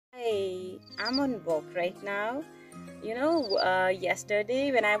I'm on walk right now.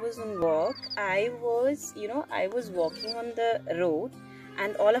 Yesterday when I was on walk, I was walking on the road,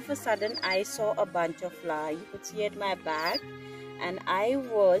 and all of a sudden I saw a bunch of flowers. You could see at my back, and I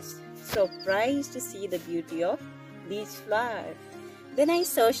was surprised to see the beauty of these flowers. Then I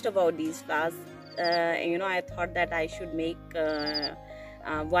searched about these flowers. I thought that I should make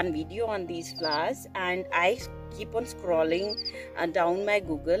one video on these flowers, and I keep on scrolling down my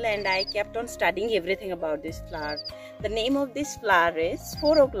Google, and I kept on studying everything about this flower. The name of this flower is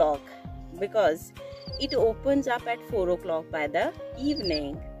 4 o'clock because it opens up at 4 o'clock by the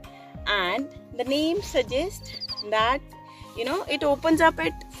evening, and the name suggests that it opens up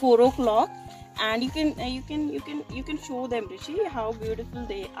at 4 o'clock, and you can show them, Rishi, how beautiful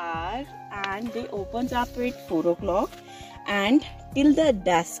they are. And they opens up at 4 o'clock and till the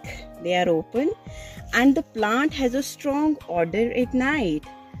dusk they are open, and the plant has a strong odor at night.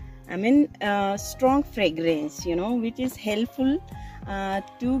 Strong fragrance, which is helpful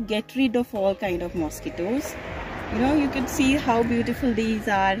to get rid of all kind of mosquitoes. You can see how beautiful these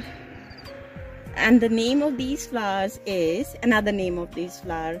are. And the name of these flowers is, another name of these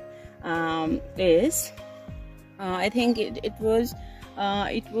flower is, I think it was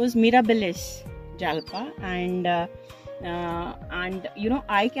Mirabilis jalpa, and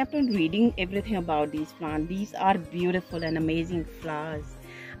I kept on reading everything about these plants. These are beautiful and amazing flowers,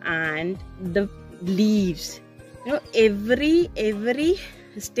 and the leaves, every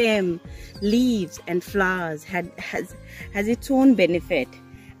stem, leaves and flowers has its own benefit,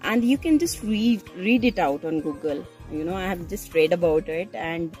 and you can just read it out on Google. I have just read about it,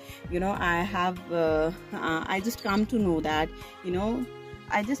 and I just come to know that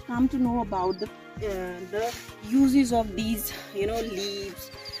I just come to know about the uses of these leaves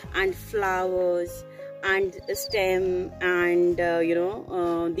and flowers and stem, and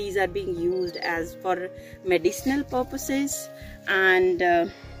these are being used as for medicinal purposes, and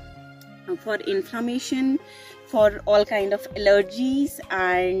for inflammation, for all kind of allergies,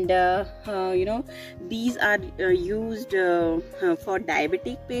 and these are used for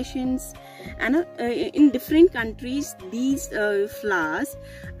diabetic patients. And in different countries, these flowers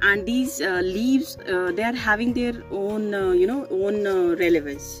and these leaves, they are having their own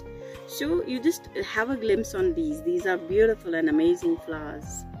relevance. So you just have a glimpse on these are beautiful and amazing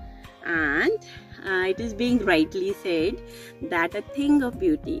flowers. And it is being rightly said that a thing of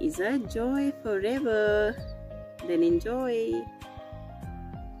beauty is a joy forever. Then enjoy.